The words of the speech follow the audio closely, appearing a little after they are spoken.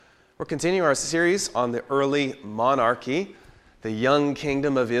We're continuing our series on the early monarchy, the young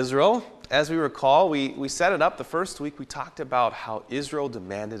kingdom of Israel. As we recall, we set it up the first week. We talked about how Israel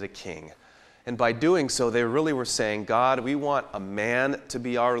demanded a king. And by doing so, they really were saying, God, we want a man to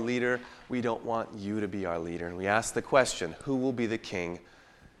be our leader. We don't want you to be our leader. And we asked the question, who will be the king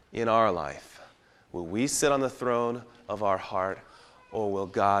in our life? Will we sit on the throne of our heart, or will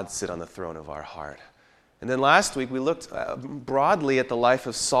God sit on the throne of our heart? And then last week, we looked broadly at the life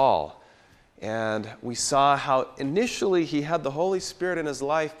of Saul. And we saw how initially he had the Holy Spirit in his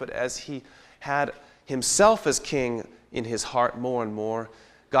life, but as he had himself as king in his heart more and more,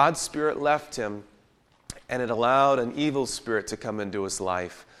 God's Spirit left him, and it allowed an evil spirit to come into his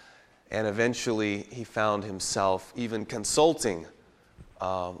life. And eventually he found himself even consulting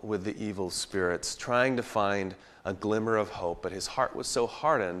with the evil spirits, trying to find a glimmer of hope. But his heart was so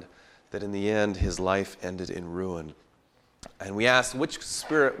hardened that in the end his life ended in ruin. And we asked, which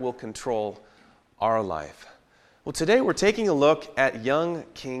spirit will control our life? Well, today we're taking a look at young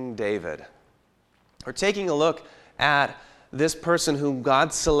King David. We're taking a look at this person whom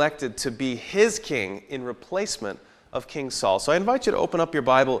God selected to be his king in replacement of King Saul. So I invite you to open up your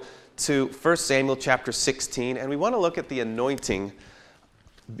Bible to 1 Samuel chapter 16, and we want to look at the anointing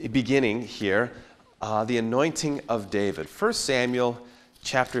beginning here, the anointing of David. 1 Samuel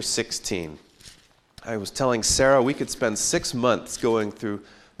chapter 16. I was telling Sarah we could spend 6 months going through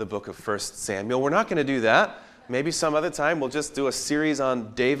the book of 1 Samuel. We're not going to do that. Maybe some other time we'll just do a series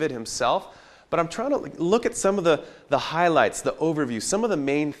on David himself. But I'm trying to look at some of the highlights, the overview, some of the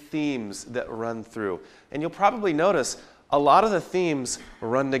main themes that run through. And you'll probably notice a lot of the themes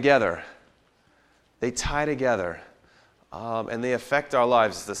run together. They tie together. And they affect our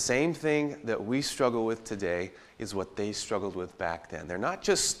lives. The same thing that we struggle with today is what they struggled with back then. They're not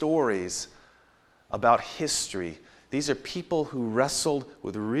just stories about history. These are people who wrestled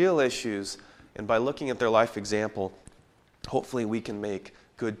with real issues, and by looking at their life example, hopefully we can make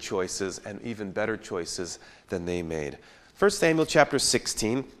good choices and even better choices than they made. 1 Samuel chapter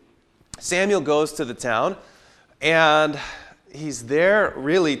 16, Samuel goes to the town, and he's there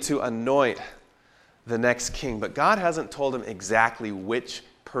really to anoint the next king, but God hasn't told him exactly which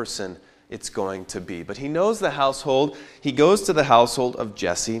person it's going to be. But he knows the household. He goes to the household of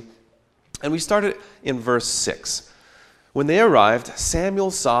Jesse. And we started in verse 6. When they arrived,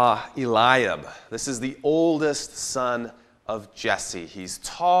 Samuel saw Eliab. This is the oldest son of Jesse. He's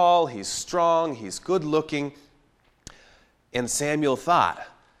tall, he's strong, he's good looking. And Samuel thought,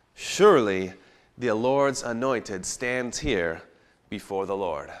 surely the Lord's anointed stands here before the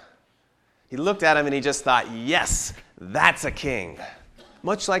Lord. He looked at him and he just thought, yes, that's a king.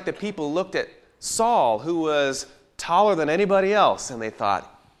 Much like the people looked at Saul, who was taller than anybody else, and they thought,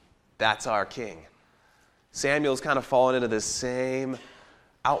 that's our king. Samuel's kind of fallen into this same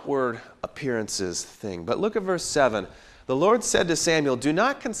outward appearances thing. But look at verse 7. The Lord said to Samuel, do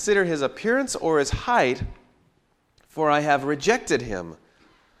not consider his appearance or his height, for I have rejected him.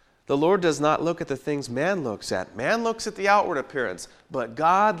 The Lord does not look at the things man looks at. Man looks at the outward appearance, but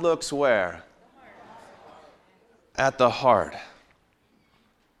God looks where? At the heart.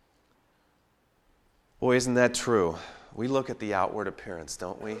 Boy, isn't that true? We look at the outward appearance,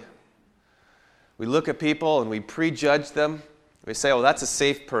 don't we? We look at people and we prejudge them. We say, oh, that's a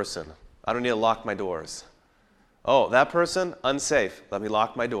safe person. I don't need to lock my doors. Oh, that person, unsafe. Let me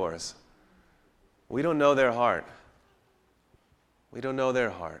lock my doors. We don't know their heart. We don't know their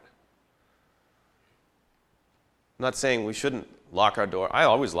heart. I'm not saying we shouldn't lock our door. I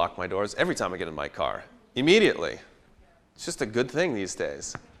always lock my doors every time I get in my car. Immediately. It's just a good thing these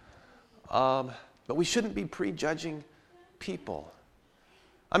days. But we shouldn't be prejudging people.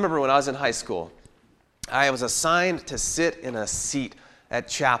 I remember when I was in high school, I was assigned to sit in a seat at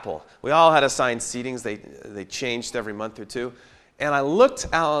chapel. We all had assigned seatings. They changed every month or two. And I looked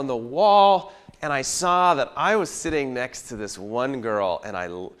out on the wall, and I saw that I was sitting next to this one girl, and I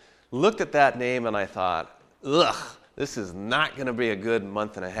looked at that name, and I thought, ugh, this is not going to be a good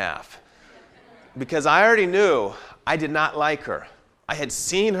month and a half. Because I already knew I did not like her. I had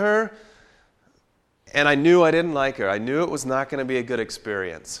seen her, and I knew I didn't like her. I knew it was not going to be a good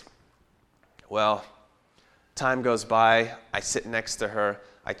experience. Well, time goes by. I sit next to her.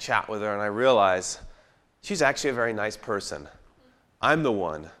 I chat with her, and I realize she's actually a very nice person. I'm the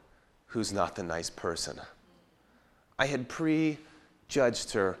one who's not the nice person. I had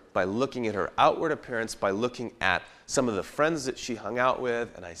prejudged her by looking at her outward appearance, by looking at some of the friends that she hung out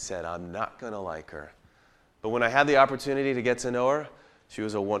with, and I said, I'm not going to like her. But when I had the opportunity to get to know her, she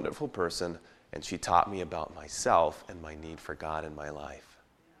was a wonderful person, and she taught me about myself and my need for God in my life.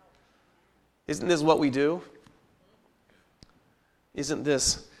 Isn't this what we do? Isn't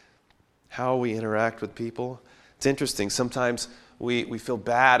this how we interact with people. It's interesting. Sometimes we feel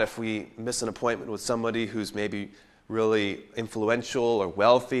bad if we miss an appointment with somebody who's maybe really influential or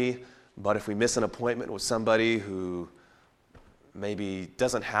wealthy, but if we miss an appointment with somebody who maybe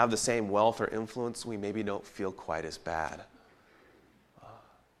doesn't have the same wealth or influence, we maybe don't feel quite as bad.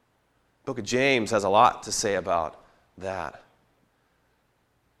 Book of James has a lot to say about that.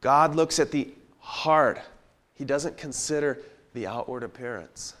 God looks at the heart. He doesn't consider the outward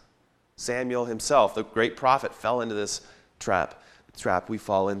appearance. Samuel himself, the great prophet, fell into this trap we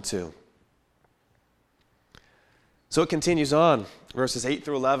fall into. So it continues on, verses 8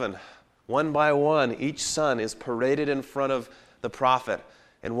 through 11. One by one, each son is paraded in front of the prophet.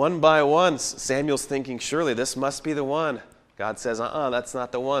 And one by one, Samuel's thinking, surely this must be the one. God says, that's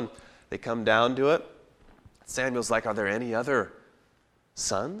not the one. They come down to it. Samuel's like, are there any other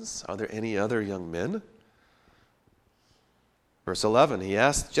sons? Are there any other young men? Verse 11, he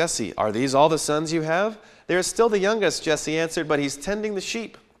asked Jesse, are these all the sons you have? There is still the youngest, Jesse answered, but he's tending the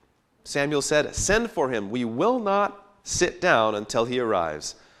sheep. Samuel said, send for him. We will not sit down until he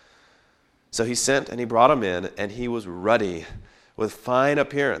arrives. So he sent and he brought him in, and he was ruddy, with fine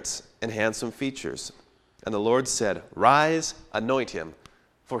appearance and handsome features. And the Lord said, rise, anoint him,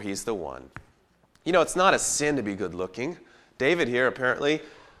 for he's the one. You know, it's not a sin to be good looking. David here apparently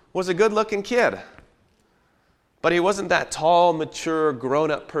was a good looking kid. But he wasn't that tall, mature,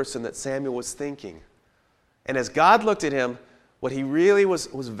 grown-up person that Samuel was thinking. And as God looked at him, what he really was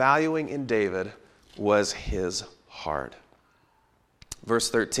valuing in David was his heart. Verse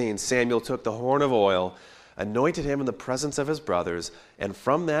 13, Samuel took the horn of oil, anointed him in the presence of his brothers, and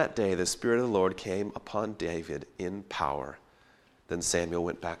from that day the Spirit of the Lord came upon David in power. Then Samuel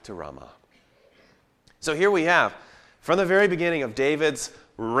went back to Ramah. So here we have, from the very beginning of David's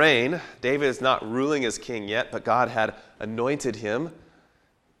reign, David is not ruling as king yet, but God had anointed him,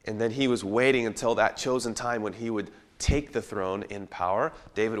 and then he was waiting until that chosen time when he would take the throne in power.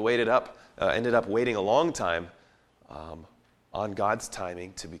 David ended up waiting a long time on God's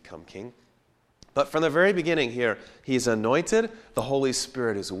timing to become king. But from the very beginning here, he's anointed, the Holy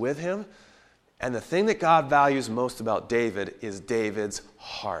Spirit is with him, and the thing that God values most about David is David's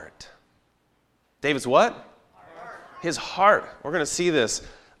heart. David's what? Heart. His heart. We're going to see this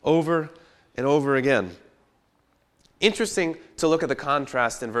over and over again. Interesting to look at the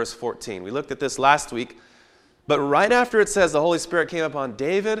contrast in verse 14. We looked at this last week, but right after it says the Holy Spirit came upon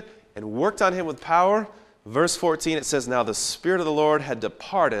David and worked on him with power, verse 14 it says, now the Spirit of the Lord had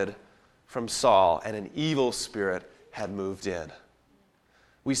departed from Saul, and an evil spirit had moved in.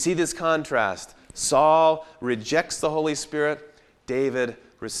 We see this contrast. Saul rejects the Holy Spirit. David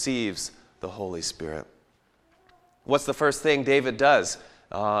receives the Holy Spirit. What's the first thing David does?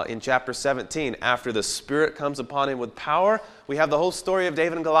 In chapter 17, after the Spirit comes upon him with power, we have the whole story of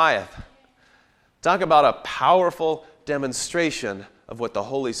David and Goliath. Talk about a powerful demonstration of what the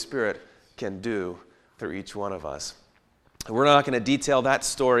Holy Spirit can do through each one of us. We're not going to detail that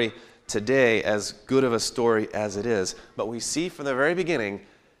story today, as good of a story as it is, but we see from the very beginning,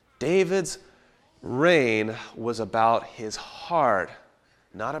 David's reign was about his heart,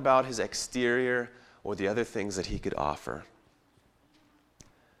 not about his exterior or the other things that he could offer.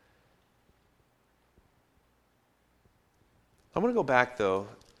 I want to go back, though,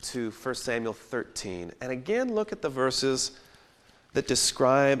 to 1 Samuel 13, and again look at the verses that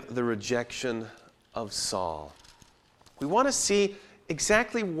describe the rejection of Saul. We want to see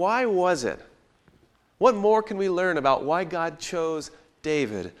exactly why was it? What more can we learn about why God chose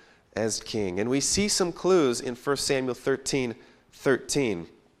David as king? And we see some clues in 1 Samuel 13:13.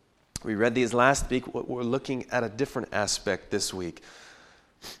 We read these last week. We're looking at a different aspect this week.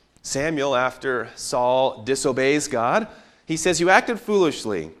 Samuel, after Saul disobeys God, he says, you acted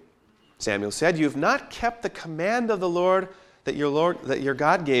foolishly. Samuel said, you have not kept the command of the Lord that your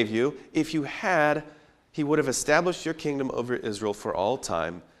God gave you. If you had, he would have established your kingdom over Israel for all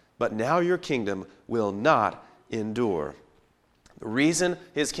time, but now your kingdom will not endure. The reason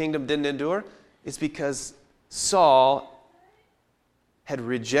his kingdom didn't endure is because Saul had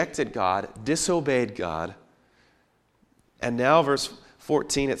rejected God, disobeyed God, and now verse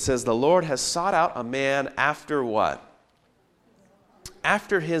 14 it says, the Lord has sought out a man after what?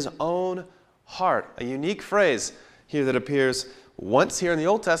 After his own heart. A unique phrase here that appears once here in the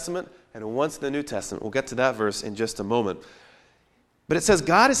Old Testament and once in the New Testament. We'll get to that verse in just a moment. But it says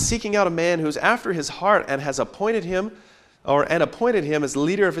God is seeking out a man who's after his heart and has appointed him as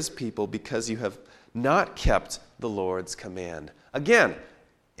leader of his people because you have not kept the Lord's command. Again,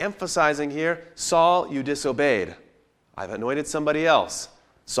 emphasizing here, Saul, you disobeyed. I've anointed somebody else.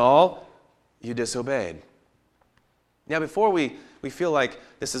 Saul, you disobeyed. Now, before we we feel like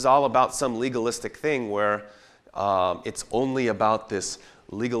this is all about some legalistic thing where it's only about this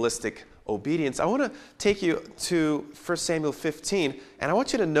legalistic obedience. I want to take you to 1 Samuel 15, and I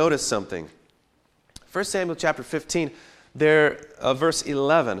want you to notice something. 1 Samuel chapter 15, there, verse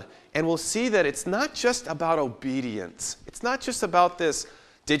 11, and we'll see that it's not just about obedience. It's not just about this,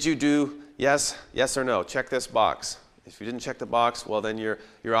 did you do yes or no? Check this box. If you didn't check the box, well, then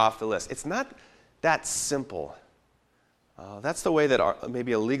you're off the list. It's not that simple. That's the way that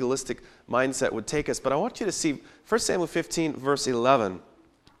maybe a legalistic mindset would take us. But I want you to see 1 Samuel 15, verse 11.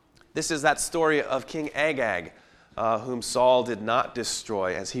 This is that story of King Agag, whom Saul did not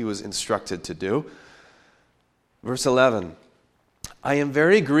destroy as he was instructed to do. Verse 11, I am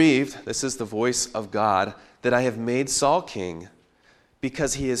very grieved, this is the voice of God, that I have made Saul king,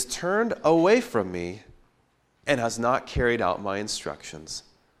 because he has turned away from me and has not carried out my instructions.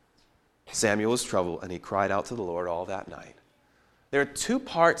 Samuel was troubled, and he cried out to the Lord all that night. There are two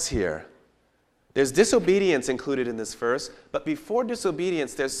parts here. There's disobedience included in this verse, but before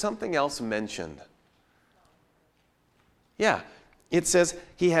disobedience, there's something else mentioned. Yeah, it says,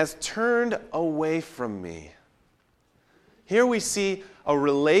 he has turned away from me. Here we see a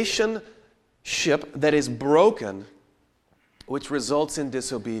relationship that is broken, which results in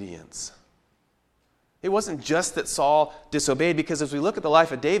disobedience. It wasn't just that Saul disobeyed, because as we look at the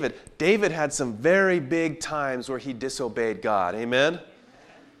life of David, David had some very big times where he disobeyed God. Amen?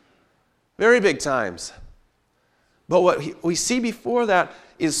 Very big times. But what we see before that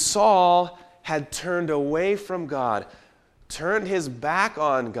is Saul had turned away from God, turned his back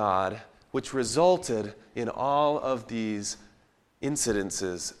on God, which resulted in all of these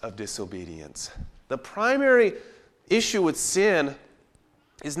incidences of disobedience. The primary issue with sin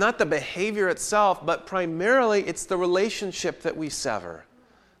is not the behavior itself, but primarily it's the relationship that we sever,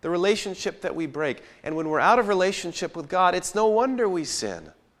 the relationship that we break. And when we're out of relationship with God, it's no wonder we sin.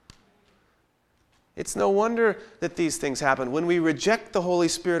 It's no wonder that these things happen. When we reject the Holy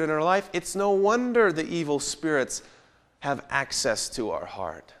Spirit in our life, it's no wonder the evil spirits have access to our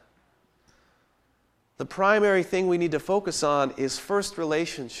heart. The primary thing we need to focus on is first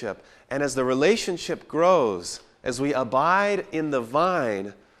relationship. And as the relationship grows, as we abide in the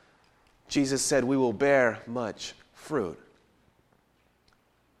vine, Jesus said we will bear much fruit.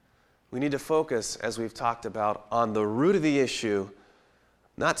 We need to focus, as we've talked about, on the root of the issue,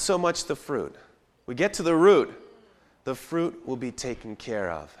 not so much the fruit. We get to the root, the fruit will be taken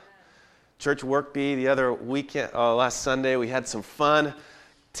care of. Church Work Bee, the other weekend, last Sunday, we had some fun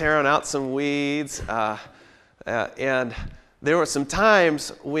tearing out some weeds, and there were some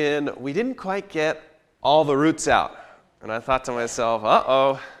times when we didn't quite get all the roots out. And I thought to myself,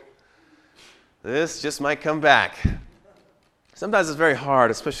 uh-oh, this just might come back. Sometimes it's very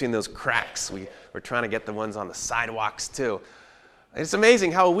hard, especially in those cracks. We're trying to get the ones on the sidewalks too. It's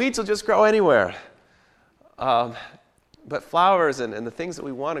amazing how weeds will just grow anywhere. But flowers and the things that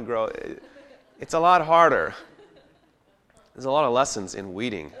we want to grow, it's a lot harder. There's a lot of lessons in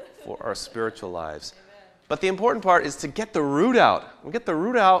weeding for our spiritual lives. But the important part is to get the root out. When we get the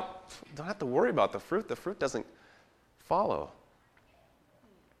root out, don't have to worry about the fruit. The fruit doesn't follow.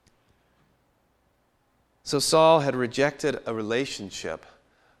 So Saul had rejected a relationship,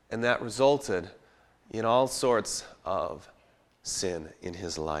 and that resulted in all sorts of sin in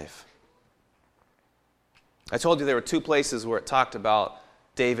his life. I told you there were two places where it talked about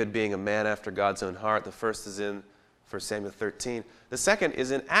David being a man after God's own heart. The first is in 1 Samuel 13. The second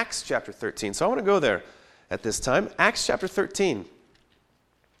is in Acts chapter 13. So I want to go there at this time. Acts chapter 13,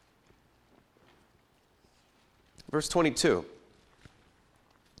 verse 22.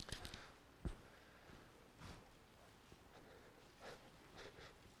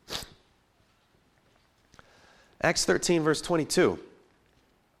 Acts 13, verse 22.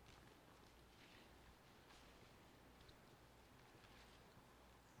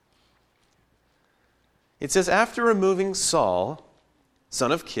 It says, after removing Saul,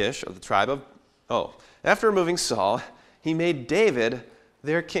 son of Kish, of the tribe of... after removing Saul, he made David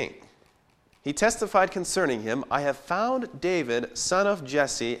their king. He testified concerning him, I have found David, son of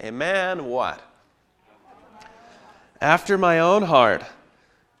Jesse, a man what? After my own heart,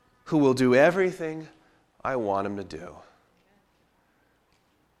 who will do everything I want him to do.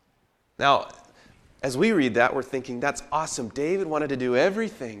 Now, as we read that, we're thinking, that's awesome. David wanted to do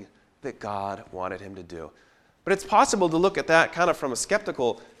everything that God wanted him to do. But it's possible to look at that kind of from a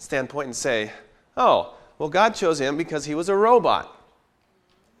skeptical standpoint and say, oh, well, God chose him because he was a robot.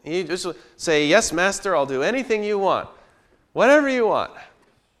 He just say, yes, master, I'll do anything you want, whatever you want.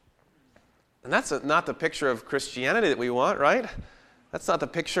 And that's not the picture of Christianity that we want, right? That's not the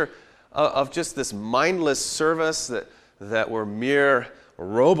picture of just this mindless service that we're mere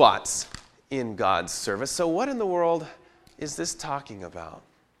robots in God's service. So what in the world is this talking about?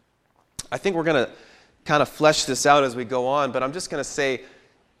 I think we're going to kind of flesh this out as we go on, but I'm just going to say,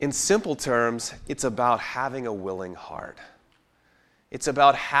 in simple terms, it's about having a willing heart. It's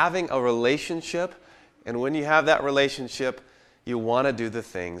about having a relationship, and when you have that relationship, you want to do the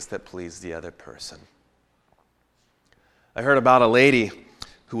things that please the other person. I heard about a lady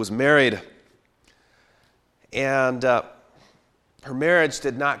who was married, and her marriage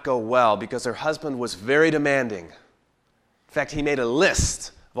did not go well because her husband was very demanding. In fact, he made a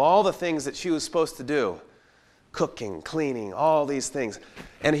list of all the things that she was supposed to do. Cooking, cleaning, all these things.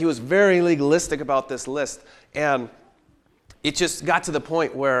 And he was very legalistic about this list. And it just got to the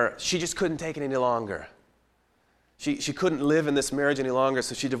point where she just couldn't take it any longer. She couldn't live in this marriage any longer,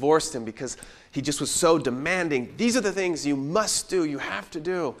 so she divorced him because he just was so demanding. These are the things you must do, you have to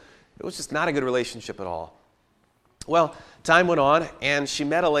do. It was just not a good relationship at all. Well, time went on, and she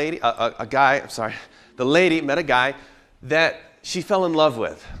met the lady met a guy that she fell in love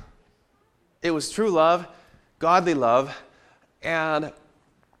with. It was true love, godly love, and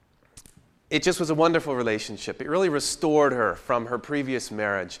it just was a wonderful relationship. It really restored her from her previous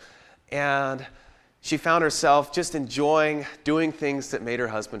marriage, and she found herself just enjoying doing things that made her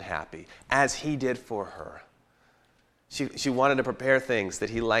husband happy, as he did for her. She wanted to prepare things that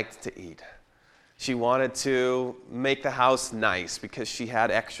he liked to eat. She wanted to make the house nice because she had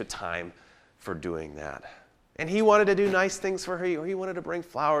extra time for doing that. And he wanted to do nice things for her, or he wanted to bring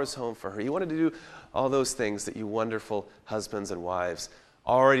flowers home for her. He wanted to do all those things that you wonderful husbands and wives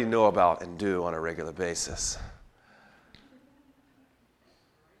already know about and do on a regular basis.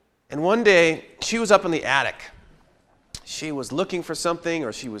 And one day, she was up in the attic. She was looking for something,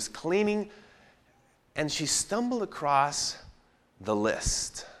 or she was cleaning, and she stumbled across the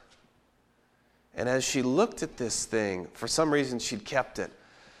list. And as she looked at this thing, for some reason she'd kept it.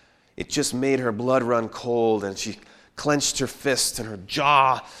 It just made her blood run cold, and she clenched her fist, and her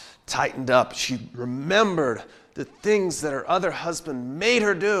jaw tightened up. She remembered the things that her other husband made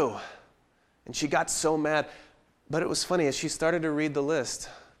her do. And she got so mad. But it was funny, as she started to read the list,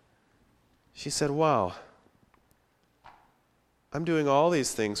 she said, wow, I'm doing all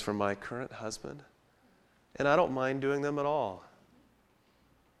these things for my current husband, and I don't mind doing them at all.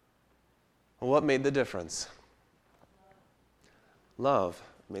 What made the difference? Love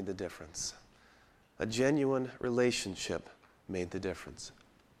made the difference. A genuine relationship made the difference.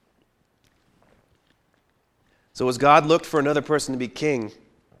 So as God looked for another person to be king,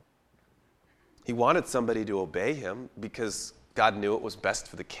 he wanted somebody to obey him because God knew it was best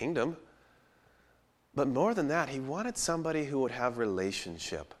for the kingdom. But more than that, he wanted somebody who would have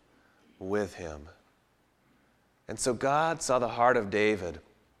relationship with him. And so God saw the heart of David,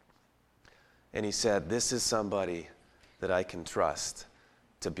 and he said, this is somebody that I can trust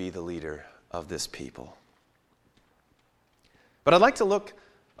to be the leader of this people. But I'd like to look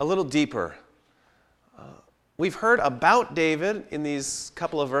a little deeper. We've heard about David in these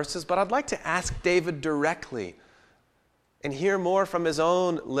couple of verses, but I'd like to ask David directly and hear more from his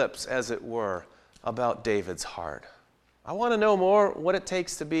own lips, as it were, about David's heart. I want to know more what it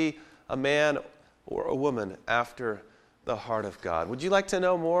takes to be a man or a woman after the heart of God. Would you like to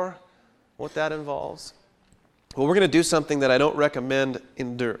know more what that involves? Well, we're going to do something that I don't recommend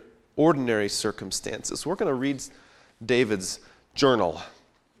under ordinary circumstances. We're going to read David's journal.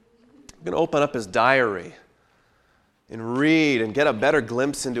 We're going to open up his diary and read and get a better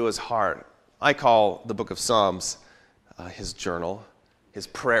glimpse into his heart. I call the book of Psalms his journal, his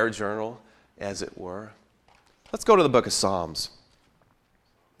prayer journal, as it were. Let's go to the book of Psalms.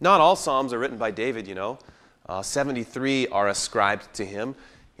 Not all Psalms are written by David, 73 are ascribed to him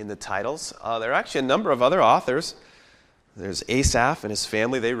in the titles. There are actually a number of other authors. There's Asaph and his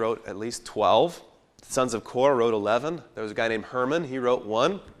family. They wrote at least 12. The sons of Korah wrote 11. There was a guy named Herman. He wrote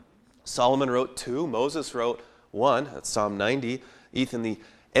 1. Solomon wrote 2. Moses wrote 1. That's Psalm 90. Ethan the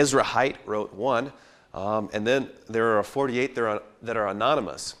Ezrahite wrote 1. And then there are 48 that are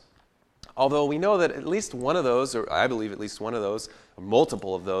anonymous. Although we know that at least one of those, or I believe at least one of those, or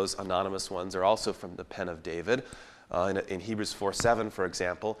multiple of those anonymous ones are also from the pen of David. In Hebrews 4:7, for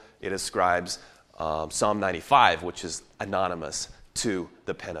example, it ascribes Psalm 95, which is anonymous, to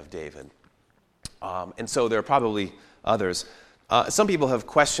the pen of David. And so there are probably others. Some people have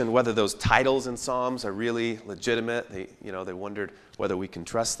questioned whether those titles in Psalms are really legitimate. They wondered whether we can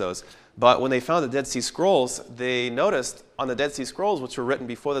trust those. But when they found the Dead Sea Scrolls, they noticed on the Dead Sea Scrolls, which were written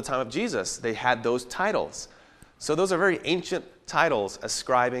before the time of Jesus, they had those titles. So those are very ancient titles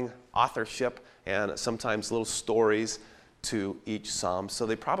ascribing authorship and sometimes little stories to each psalm. So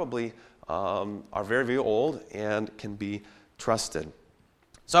they probably are very, very old and can be trusted.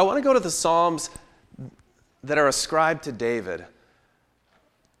 So I want to go to the Psalms that are ascribed to David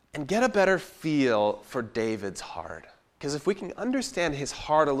and get a better feel for David's heart. Because if we can understand his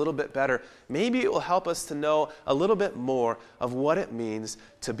heart a little bit better, maybe it will help us to know a little bit more of what it means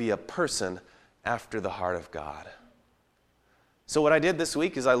to be a person after the heart of God. So what I did this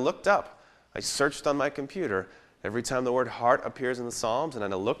week is I looked up, I searched on my computer every time the word heart appears in the Psalms, and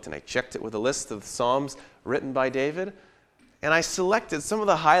then I looked and I checked it with a list of the Psalms written by David, and I selected some of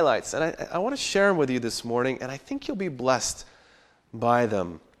the highlights, and I want to share them with you this morning, and I think you'll be blessed by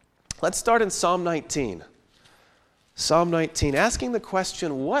them. Let's start in Psalm 19. Psalm 19, asking the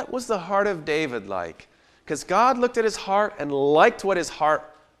question, what was the heart of David like? Because God looked at his heart and liked what his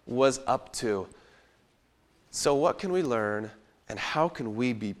heart was up to. So what can we learn, and how can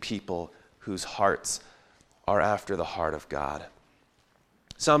we be people whose hearts are after the heart of God?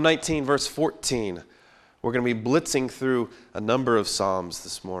 Psalm 19, verse 14. We're going to be blitzing through a number of Psalms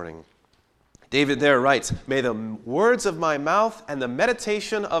this morning. David there writes, may the words of my mouth and the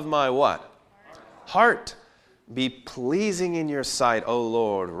meditation of my what? Heart be pleasing in your sight, O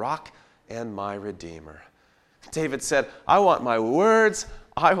Lord, rock and my redeemer. David said, I want my words,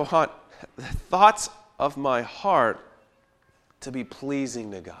 I want the thoughts of my heart to be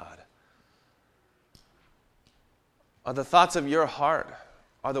pleasing to God. Are the thoughts of your heart,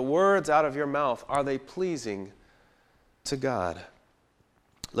 are the words out of your mouth, are they pleasing to God?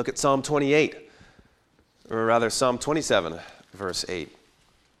 Look at Psalm 28, or rather Psalm 27, verse 8.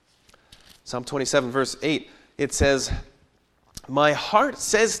 Psalm 27, verse 8, it says, my heart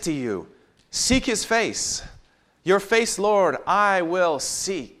says to you, seek his face. Your face, Lord, I will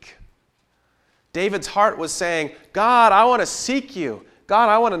seek. David's heart was saying, God, I want to seek you. God,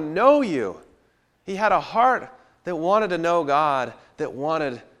 I want to know you. He had a heart that wanted to know God, that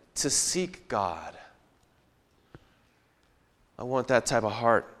wanted to seek God. I want that type of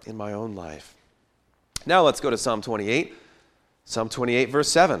heart in my own life. Now let's go to Psalm 28. Psalm 28, verse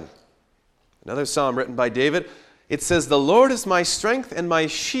 7. Another psalm written by David. It says, the Lord is my strength and my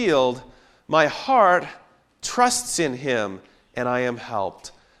shield. My heart trusts in him, and I am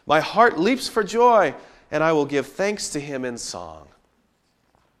helped. My heart leaps for joy, and I will give thanks to him in song.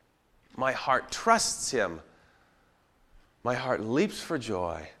 My heart trusts him. My heart leaps for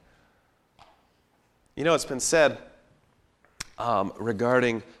joy. You know, it's been said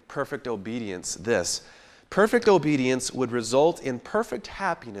regarding perfect obedience this. Perfect obedience would result in perfect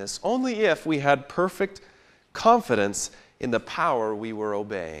happiness only if we had perfect confidence in the power we were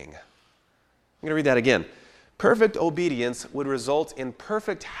obeying. I'm going to read that again. Perfect obedience would result in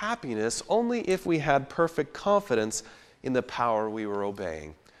perfect happiness only if we had perfect confidence in the power we were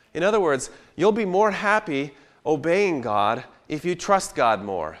obeying. In other words, you'll be more happy obeying God if you trust God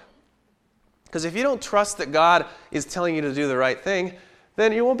more. Because if you don't trust that God is telling you to do the right thing,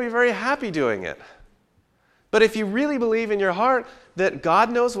 then you won't be very happy doing it. But if you really believe in your heart that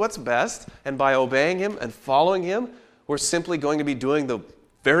God knows what's best, and by obeying him and following him, we're simply going to be doing the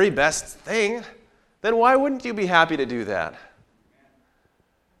very best thing, then why wouldn't you be happy to do that?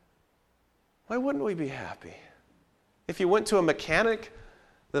 Why wouldn't we be happy? If you went to a mechanic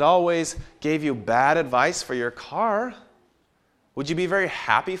that always gave you bad advice for your car, would you be very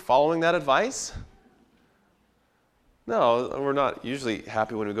happy following that advice? No, we're not usually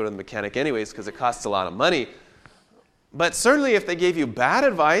happy when we go to the mechanic anyways because it costs a lot of money. But certainly if they gave you bad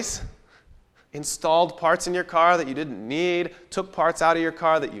advice, installed parts in your car that you didn't need, took parts out of your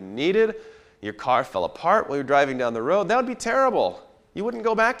car that you needed, your car fell apart while you're driving down the road, that would be terrible. You wouldn't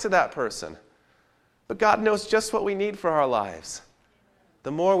go back to that person. But God knows just what we need for our lives.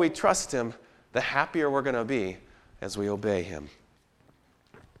 The more we trust him, the happier we're going to be as we obey him.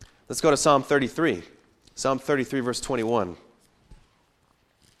 Let's go to Psalm 33. Psalm 33, verse 21.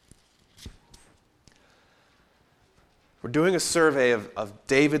 We're doing a survey of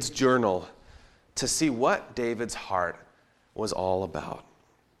David's journal to see what David's heart was all about.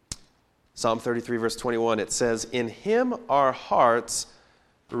 Psalm 33, verse 21, it says, in him our hearts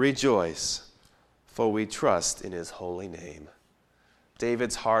rejoice, for we trust in his holy name.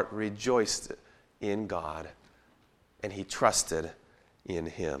 David's heart rejoiced in God, and he trusted in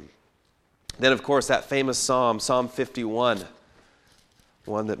him. Then, of course, that famous psalm, Psalm 51,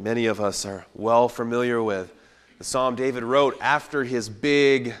 one that many of us are well familiar with. The psalm David wrote after his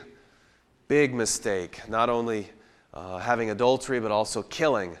big mistake, not only having adultery, but also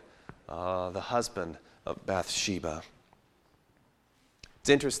killing the husband of Bathsheba. It's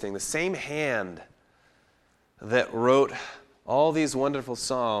interesting, the same hand that wrote all these wonderful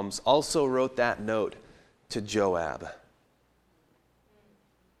psalms also wrote that note to Joab.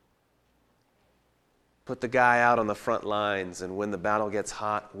 put the guy out on the front lines, and when the battle gets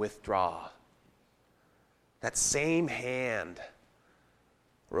hot, withdraw. That same hand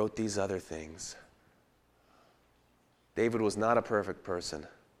wrote these other things. David was not a perfect person,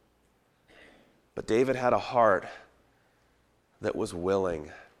 but David had a heart that was willing,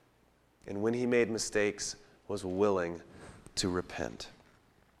 and when he made mistakes, was willing to repent.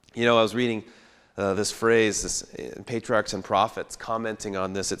 You know, I was reading this phrase, in Patriarchs and Prophets, commenting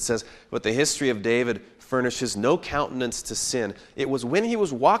on this. It says, but the history of David furnishes no countenance to sin. It was when he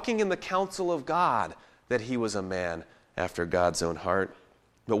was walking in the counsel of God that he was a man after God's own heart.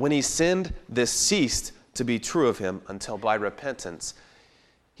 But when he sinned, this ceased to be true of him until by repentance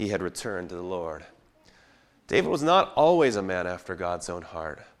he had returned to the Lord. David was not always a man after God's own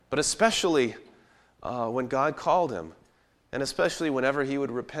heart, but especially when God called him, and especially whenever he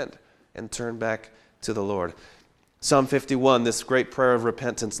would repent and turn back to the Lord. Psalm 51, this great prayer of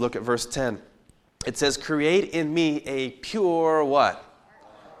repentance, look at verse 10. It says, create in me a pure what?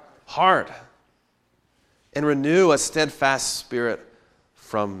 Heart. And renew a steadfast spirit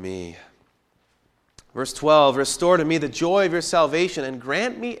from me. Verse 12, restore to me the joy of your salvation and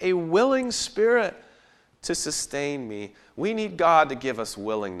grant me a willing spirit to sustain me. We need God to give us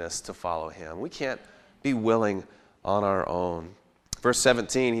willingness to follow him. We can't be willing on our own. Verse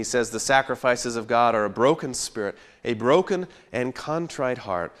 17, he says, the sacrifices of God are a broken spirit, a broken and contrite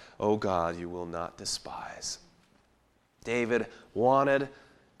heart. O God, you will not despise. David wanted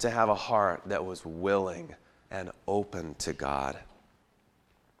to have a heart that was willing and open to God.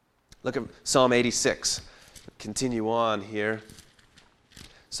 Look at Psalm 86. Continue on here.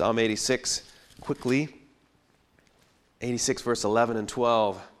 Psalm 86, quickly. 86, verse 11 and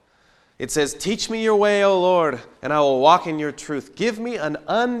 12. It says, teach me your way, O Lord, and I will walk in your truth. Give me an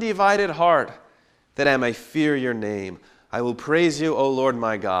undivided heart, that I may fear your name. I will praise you, O Lord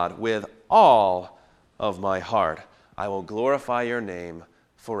my God, with all of my heart. I will glorify your name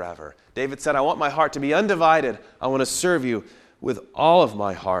forever. David said, I want my heart to be undivided. I want to serve you with all of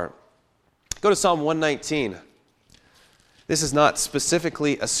my heart. Go to Psalm 119. This is not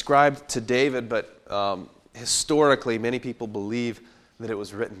specifically ascribed to David, but historically many people believe that it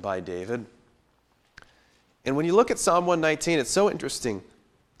was written by David. And when you look at Psalm 119, it's so interesting.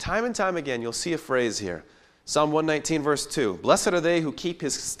 Time and time again, you'll see a phrase here. Psalm 119, verse 2. Blessed are they who keep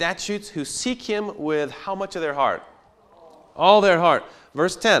his statutes, who seek him with how much of their heart? All their heart.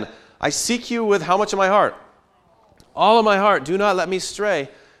 Verse 10. I seek you with how much of my heart? All of my heart. Do not let me stray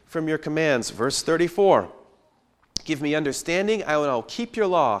from your commands. Verse 34. Give me understanding. I will keep your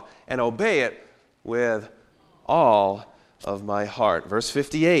law and obey it with all of my heart. Verse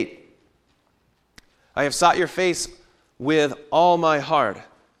 58. I have sought your face with all my heart.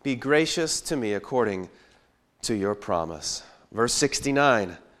 Be gracious to me according to your promise. Verse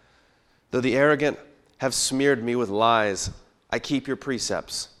 69. Though the arrogant have smeared me with lies, I keep your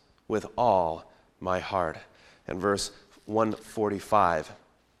precepts with all my heart. And verse 145.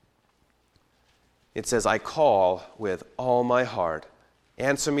 It says, I call with all my heart.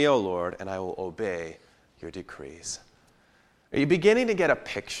 Answer me, O Lord, and I will obey your decrees. Are you beginning to get a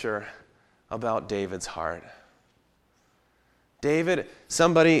picture about David's heart? David,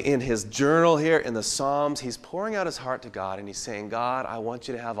 somebody in his journal here in the Psalms, he's pouring out his heart to God and he's saying, God, I want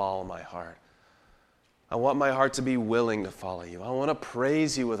you to have all of my heart. I want my heart to be willing to follow you. I want to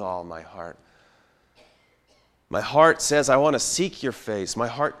praise you with all my heart. My heart says, I want to seek your face. My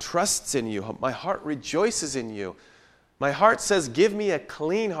heart trusts in you. My heart rejoices in you. My heart says, give me a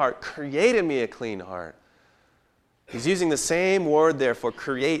clean heart. Create in me a clean heart. He's using the same word there for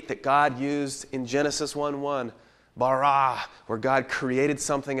create that God used in Genesis 1:1, bara, where God created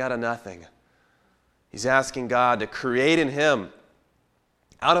something out of nothing. He's asking God to create in him,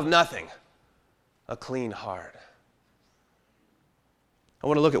 out of nothing, a clean heart. I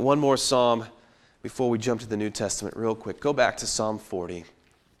want to look at one more psalm before we jump to the New Testament real quick. Go back to Psalm 40.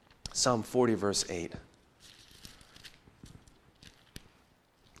 Psalm 40, verse 8.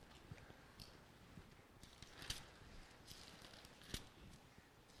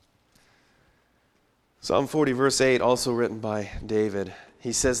 Psalm 40, verse 8, also written by David.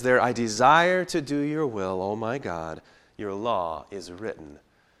 He says there, I desire to do your will, O my God. Your law is written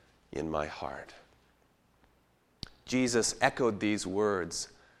in my heart. Jesus echoed these words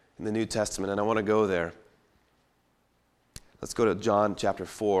in the New Testament, and I want to go there. Let's go to John chapter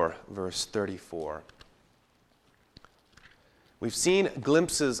 4, verse 34. We've seen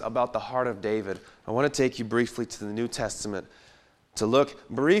glimpses about the heart of David. I want to take you briefly to the New Testament to look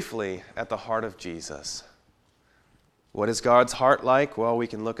briefly at the heart of Jesus. What is God's heart like? Well, we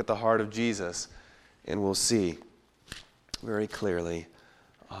can look at the heart of Jesus and we'll see very clearly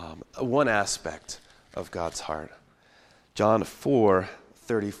one aspect of God's heart. John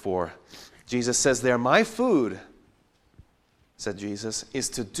 4:34. Jesus says there, "My food," said Jesus, "is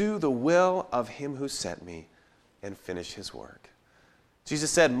to do the will of him who sent me and finish his work."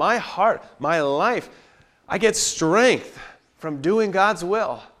 Jesus said, my heart, my life, I get strength from doing God's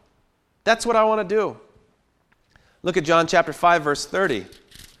will. That's what I want to do. Look at John chapter 5, verse 30.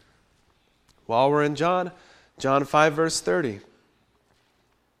 While we're in John 5, verse 30.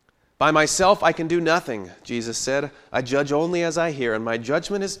 "By myself I can do nothing," Jesus said. "I judge only as I hear, and my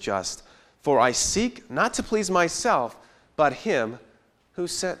judgment is just. For I seek not to please myself, but him who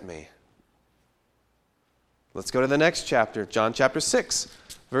sent me." Let's go to the next chapter, John chapter 6,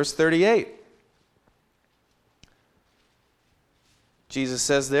 verse 38. Jesus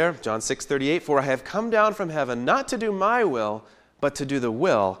says there, John 6:38, "For I have come down from heaven not to do my will, but to do the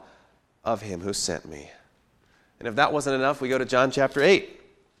will of him who sent me." And if that wasn't enough, we go to John chapter 8,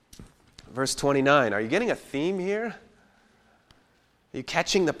 verse 29. Are you getting a theme here? Are you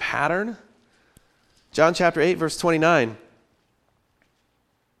catching the pattern? John chapter 8, verse 29.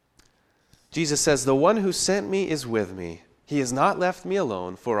 Jesus says, "The one who sent me is with me. He has not left me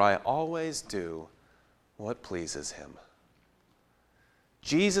alone, for I always do what pleases him."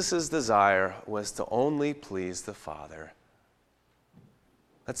 Jesus' desire was to only please the Father.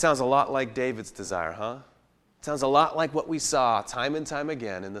 That sounds a lot like David's desire, huh? It sounds a lot like what we saw time and time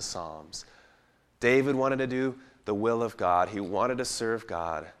again in the Psalms. David wanted to do the will of God. He wanted to serve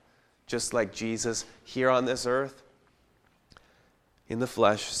God, just like Jesus here on this earth in the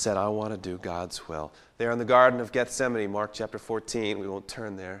flesh said, "I want to do God's will." There in the Garden of Gethsemane, Mark chapter 14, we won't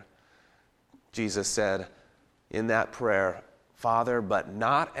turn there. Jesus said in that prayer, "Father, but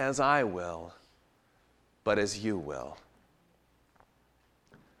not as I will, but as you will."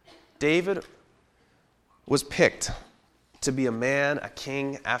 David was picked to be a man, a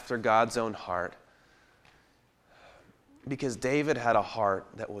king after God's own heart, because David had a heart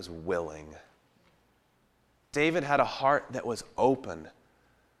that was willing. David had a heart that was open,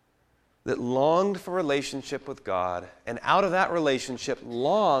 that longed for relationship with God, and out of that relationship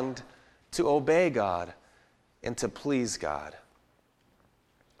longed to obey God and to please God.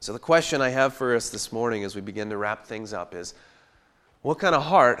 So the question I have for us this morning as we begin to wrap things up is, what kind of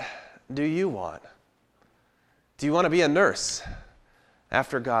heart do you want? Do you want to be a nurse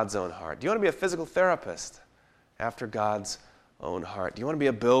after God's own heart? Do you want to be a physical therapist after God's own heart? Do you want to be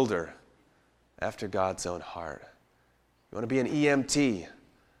a builder after God's own heart? You want to be an EMT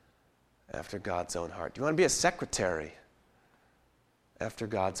after God's own heart? Do you want to be a secretary after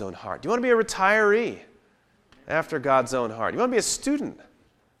God's own heart? Do you want to be a retiree after God's own heart? Do you want to be a student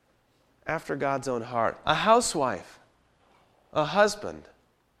after God's own heart? A housewife? A husband?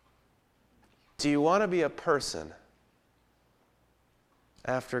 Do you want to be a person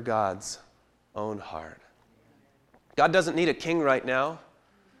after God's own heart? God doesn't need a king right now,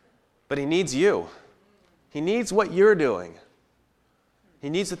 but he needs you. He needs what you're doing. He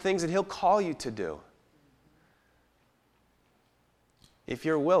needs the things that he'll call you to do. If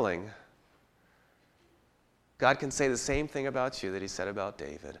you're willing, God can say the same thing about you that he said about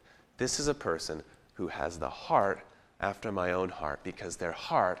David. This is a person who has the heart after my own heart, because their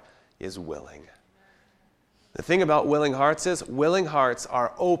heart is willing. The thing about willing hearts is, willing hearts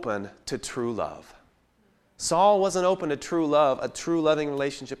are open to true love. Saul wasn't open to true love, a true loving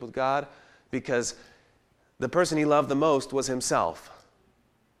relationship with God, because the person he loved the most was himself.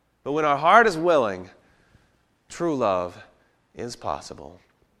 But when our heart is willing, true love is possible.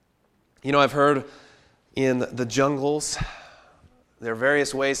 You know, I've heard in the jungles, there are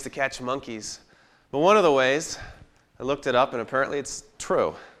various ways to catch monkeys. But one of the ways, I looked it up and apparently it's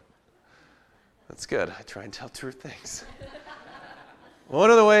true. That's good. I try and tell true things. One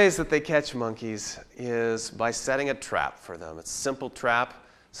of the ways that they catch monkeys is by setting a trap for them. It's a simple trap.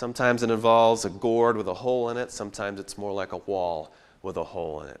 Sometimes it involves a gourd with a hole in it. Sometimes it's more like a wall with a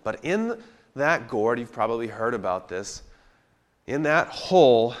hole in it. But in that gourd, you've probably heard about this, in that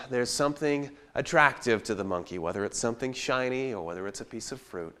hole, there's something attractive to the monkey, whether it's something shiny or whether it's a piece of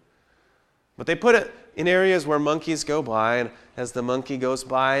fruit. But they put it in areas where monkeys go by, and as the monkey goes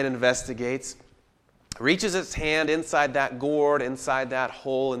by and investigates, reaches its hand inside that gourd, inside that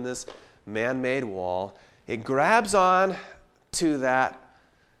hole in this man-made wall, it grabs on to that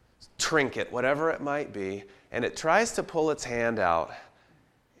trinket, whatever it might be, and it tries to pull its hand out.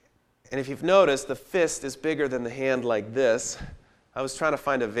 And if you've noticed, the fist is bigger than the hand like this. I was trying to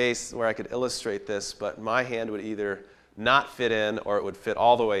find a vase where I could illustrate this, but my hand would either not fit in or it would fit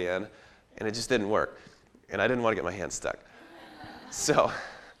all the way in, and it just didn't work. And I didn't want to get my hand stuck. So,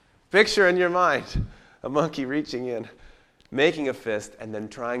 picture in your mind a monkey reaching in, making a fist, and then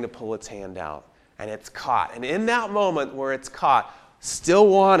trying to pull its hand out. and it's caught. And in that moment where it's caught, still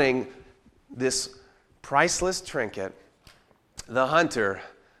wanting this priceless trinket, the hunter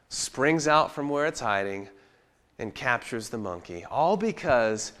springs out from where it's hiding and captures the monkey, all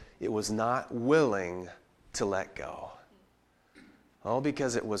because it was not willing to let go. All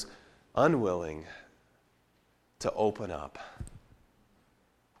because it was unwilling to open up.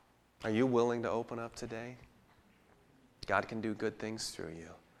 Are you willing to open up today? God can do good things through you.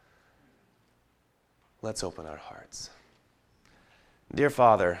 Let's open our hearts. Dear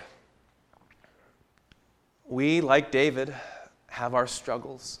Father, we, like David, have our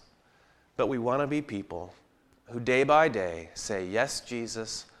struggles, but we want to be people who day by day say, yes,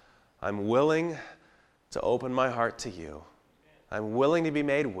 Jesus, I'm willing to open my heart to you. I'm willing to be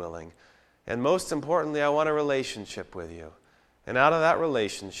made willing. And most importantly, I want a relationship with you. And out of that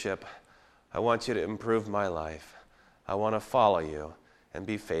relationship, I want you to improve my life. I want to follow you and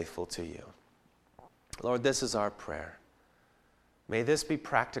be faithful to you. Lord, this is our prayer. May this be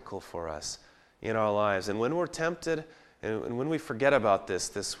practical for us in our lives. And when we're tempted and when we forget about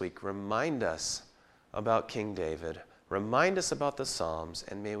this week, remind us about King David. Remind us about the Psalms,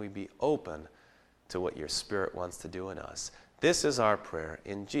 and may we be open to what your Spirit wants to do in us. This is our prayer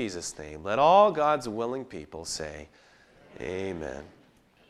in Jesus' name. Let all God's willing people say, Amen.